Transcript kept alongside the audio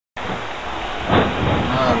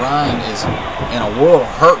Ryan is in a world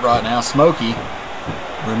of hurt right now. Smokey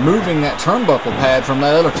removing that turnbuckle pad from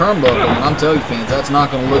that other turnbuckle, and I'm telling you, fans, that's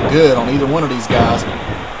not going to look good on either one of these guys.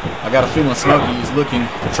 I got a feeling Smokey is looking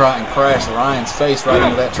to try and crash Ryan's face right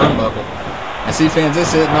into that turnbuckle. And see, fans,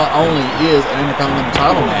 this is not only is an Intercontinental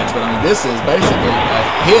title match, but I mean, this is basically a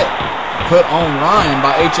hit put on Ryan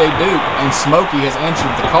by H.A. Duke, and Smokey has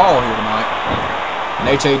answered the call here tonight.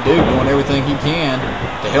 And H.A. Duke doing everything he can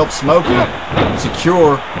to help Smokey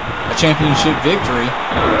secure a championship victory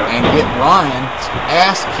and get Ryan's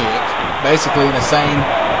ass kicked basically in the same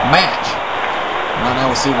match. Right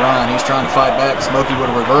now we see Ryan, he's trying to fight back. Smokey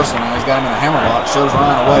with a reversal now. He's got him in a hammerlock, shows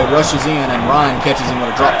Ryan away, rushes in, and Ryan catches him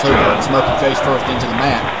with a drop toe hold. Smokey face first into the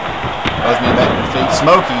mat. Both men back to their feet.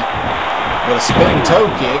 Smokey with a spinning toe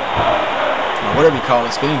kick, or whatever you call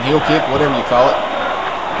it, spinning heel kick, whatever you call it.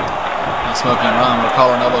 And Smokey and Ryan with a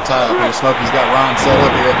collar and elbow tie up here. Smokey's got Ryan set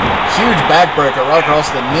up here. Huge backbreaker right across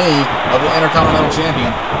the knee of the Intercontinental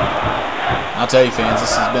Champion. I'll tell you, fans,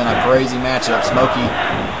 this has been a crazy matchup. Smokey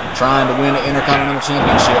trying to win the Intercontinental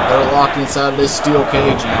Championship. They're locked inside of this steel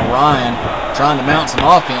cage now. Ryan trying to mount some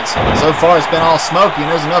offense. So far, it's been all Smokey,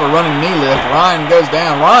 and there's another running knee lift. Ryan goes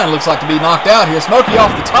down. Ryan looks like to be knocked out here. Smokey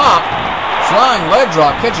off the top. Flying leg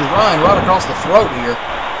drop catches Ryan right across the throat here.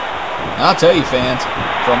 And I'll tell you, fans,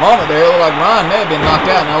 for a moment there, it looked like Ryan may have been knocked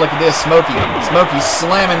out. Now look at this, Smokey. Smokey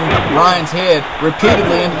slamming Ryan's head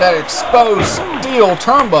repeatedly into that exposed steel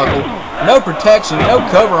turnbuckle. No protection, no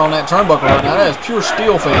cover on that turnbuckle right now. That is pure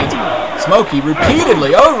steel, fans. Smokey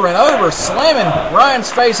repeatedly, over and over, slamming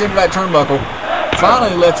Ryan's face into that turnbuckle.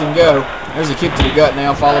 Finally lets him go. There's a kick to the gut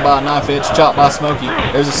now, followed by a knife edge chop by Smokey.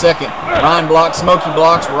 There's a second. Ryan blocks, Smokey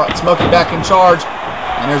blocks, Smokey back in charge.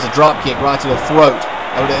 And there's a drop kick right to the throat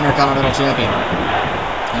of the Intercontinental Champion.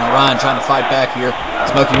 Now Ryan trying to fight back here.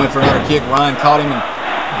 Smokey went for another kick. Ryan caught him and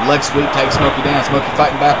leg sweep takes Smokey down. Smokey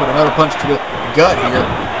fighting back with another punch to the gut here.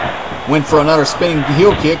 Went for another spinning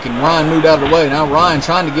heel kick, and Ryan moved out of the way. Now Ryan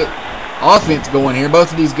trying to get offense going here.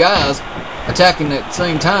 Both of these guys attacking at the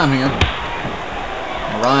same time here.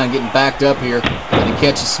 And Ryan getting backed up here, and he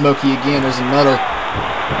catches Smokey again. There's another.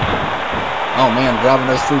 Oh man, driving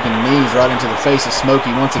those freaking knees right into the face of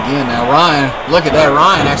Smokey once again. Now Ryan, look at that.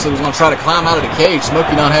 Ryan actually was going to try to climb out of the cage.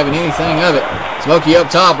 Smokey not having anything of it. Smokey up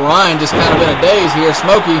top. Ryan just kind of in a daze here.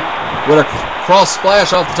 Smokey with a cross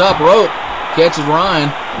splash off the top rope. Catches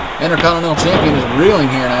Ryan. Intercontinental Champion is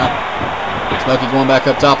reeling here now. Smokey going back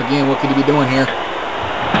up top again. What could he be doing here?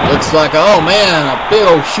 Looks like, oh man, a big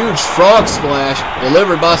old huge frog splash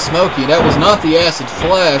delivered by Smokey. That was not the acid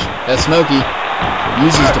flash that Smokey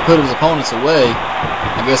uses to put his opponents away.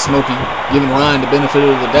 I guess Smokey giving Ryan the benefit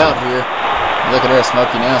of the doubt here. Look at there,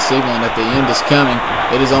 Smokey now signaling that the end is coming.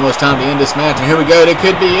 It is almost time to end this match, and here we go. That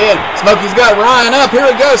could be it. Smokey's got Ryan up. Here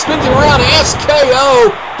we go. Spins him around.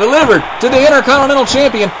 SKO delivered to the Intercontinental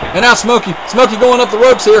Champion. And now Smokey going up the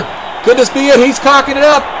ropes here. Could this be it? He's cocking it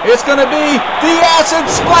up. It's going to be the acid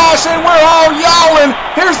splash, and we're all yowling.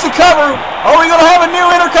 Here's the cover. Are we going to have a new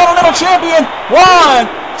Intercontinental Champion? 1,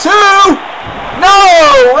 2. No!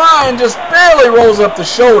 Ryan just barely rolls up the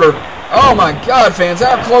shoulder. Oh my God, fans,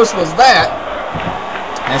 how close was that?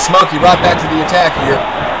 And Smokey right back to the attack here.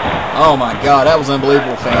 Oh my God, that was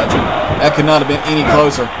unbelievable, fans. That could not have been any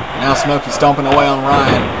closer. Now Smokey stomping away on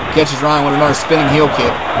Ryan. Catches Ryan with another spinning heel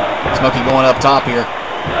kick. Smokey going up top here.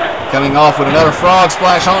 Coming off with another frog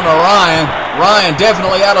splash on to Ryan. Ryan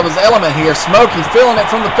definitely out of his element here. Smokey feeling it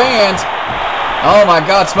from the fans. Oh my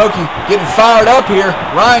God, Smokey getting fired up here.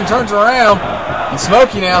 Ryan turns around. And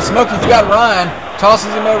Smokey now, Smokey's got Ryan.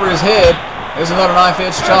 Tosses him over his head. There's another knife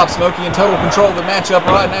edge chop. Smokey in total control of the matchup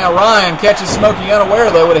right now. Ryan catches Smokey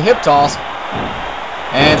unaware though with a hip toss.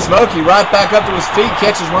 And Smokey right back up to his feet,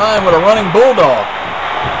 catches Ryan with a running bulldog.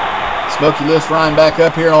 Smokey lifts Ryan back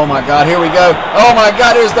up here. Oh my God, here we go. Oh my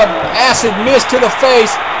God, there's the acid mist to the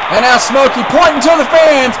face. And now Smokey pointing to the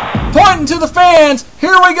fans. Pointing to the fans.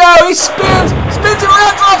 Here we go. He spins it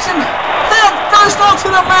around, drops him head first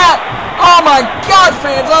onto the mat. Oh my God,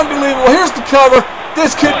 fans, unbelievable. Here's the cover.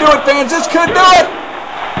 This could do it, fans. This could do it.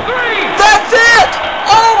 That's it.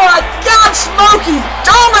 Oh my God, Smokey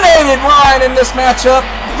dominated Ryan in this matchup.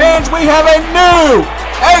 Fans, we have a new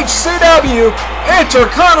HCW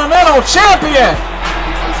Intercontinental Champion.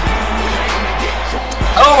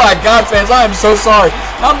 Oh my God, fans, I am so sorry.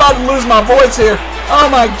 I'm about to lose my voice here. Oh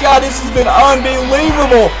my God, this has been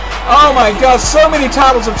unbelievable. Oh my God, so many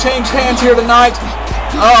titles have changed hands here tonight.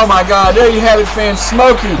 Oh my God, there you have it, fans.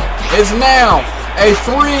 Smokey is now a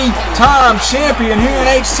 3-time champion here in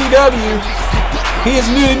HCW. He is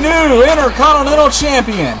the new Intercontinental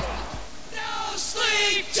Champion. No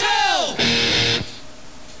sleep till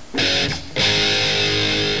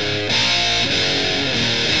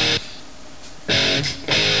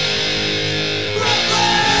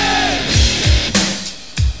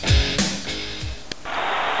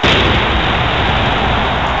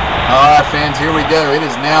fans, here we go. It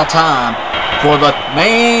is now time for the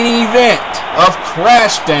main event of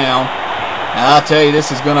Crashdown. And I'll tell you,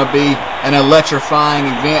 this is going to be an electrifying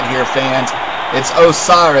event here, fans. It's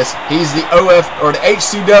Osiris. He's the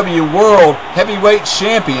HCW World Heavyweight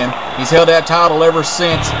Champion. He's held that title ever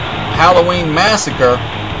since Halloween Massacre,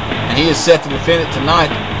 and he is set to defend it tonight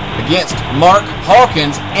against Mark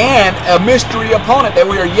Hawkins and a mystery opponent that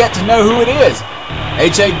we are yet to know who it is.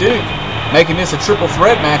 H.A. Duke making this a triple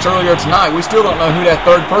threat match earlier tonight. We still don't know who that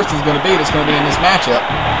third person is going to be that's going to be in this matchup.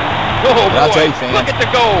 Oh, boy, I'll tell you, fans. Look at the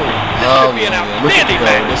goal. This should be an outstanding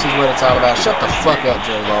match. This is what it's all about. Shut the fuck up,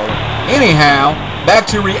 Joe Lawler. Anyhow, back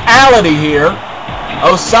to reality here.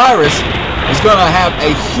 Osiris is going to have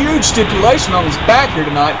a huge stipulation on his back here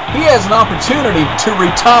tonight. He has an opportunity to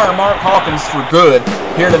retire Mark Hawkins for good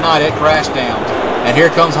here tonight at Crashdown. And here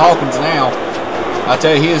comes Hawkins now. I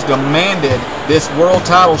tell you, he has demanded this world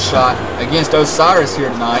title shot against Osiris here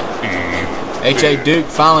tonight. H.A. Duke,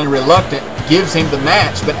 finally reluctant, gives him the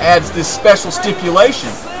match, but adds this special stipulation.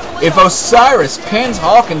 If Osiris pins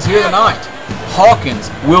Hawkins here tonight,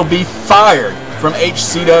 Hawkins will be fired from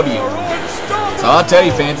HCW. So I'll tell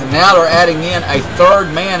you, fans, and now they're adding in a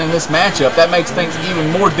third man in this matchup. That makes things even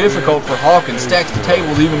more difficult for Hawkins, stacks the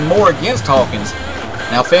tables even more against Hawkins.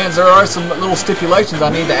 Now, fans, there are some little stipulations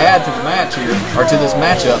I need to add to the match here, or to this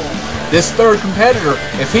matchup. This third competitor,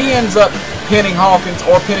 if he ends up pinning Hawkins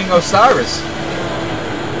or pinning Osiris,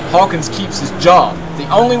 Hawkins keeps his job. The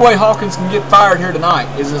only way Hawkins can get fired here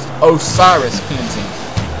tonight is if Osiris pins him.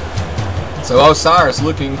 So Osiris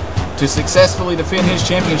looking to successfully defend his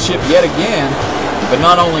championship yet again, but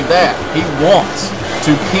not only that, he wants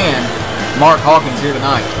to pin Mark Hawkins here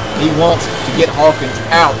tonight. He wants to get Hawkins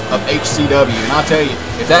out of HCW. And I'll tell you,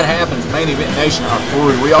 if that happens, Main Event Nation are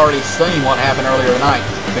through. We already seen what happened earlier tonight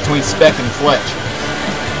between Spec and Fletch.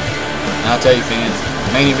 And I'll tell you, fans,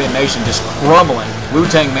 Main Event Nation just crumbling.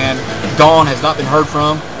 Wu-Tang Man gone, has not been heard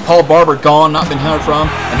from. Paul Barber gone, not been heard from.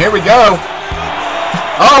 And here we go.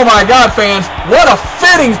 Oh my God, fans, what a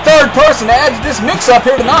fitting third person to add to this mix-up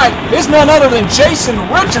here tonight. It's none other than Jason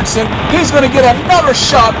Richardson. He's going to get another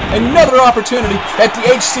shot, another opportunity at the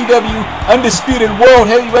HCW Undisputed World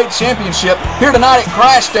Heavyweight Championship here tonight at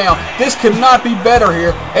Crashdown. This could not be better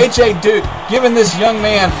here. H.A. Duke giving this young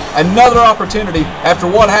man another opportunity after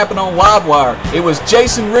what happened on Livewire. It was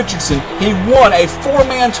Jason Richardson. He won a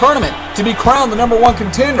four-man tournament to be crowned the #1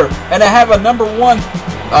 contender and to have a #1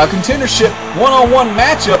 contendership one-on-one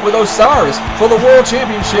matchup with Osiris for the World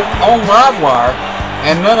Championship on Livewire,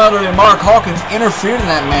 and none other than Mark Hawkins interfered in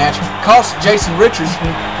that match, cost Jason Richardson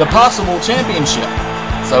the possible championship.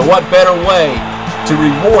 So what better way to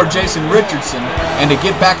reward Jason Richardson and to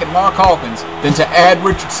get back at Mark Hawkins than to add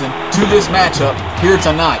Richardson to this matchup here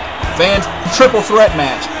tonight. Fans, triple threat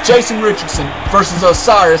match. Jason Richardson versus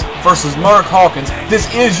Osiris versus Mark Hawkins. This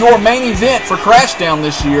is your main event for Crashdown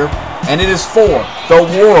this year, and it is for the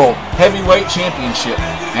World Heavyweight Championship.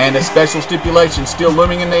 And a special stipulation still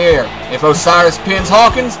looming in the air. If Osiris pins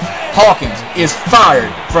Hawkins, Hawkins is fired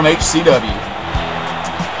from HCW.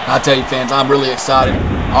 I tell you, fans, I'm really excited.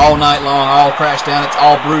 All night long, all Crashdown, it's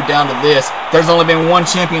all brewed down to this. There's only been one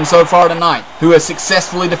champion so far tonight who has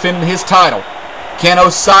successfully defended his title. Can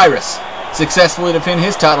Osiris successfully defend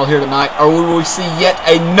his title here tonight, or will we see yet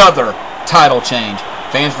another title change?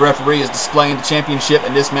 Fans, the referee is displaying the championship,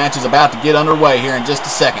 and this match is about to get underway here in just a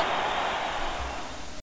second.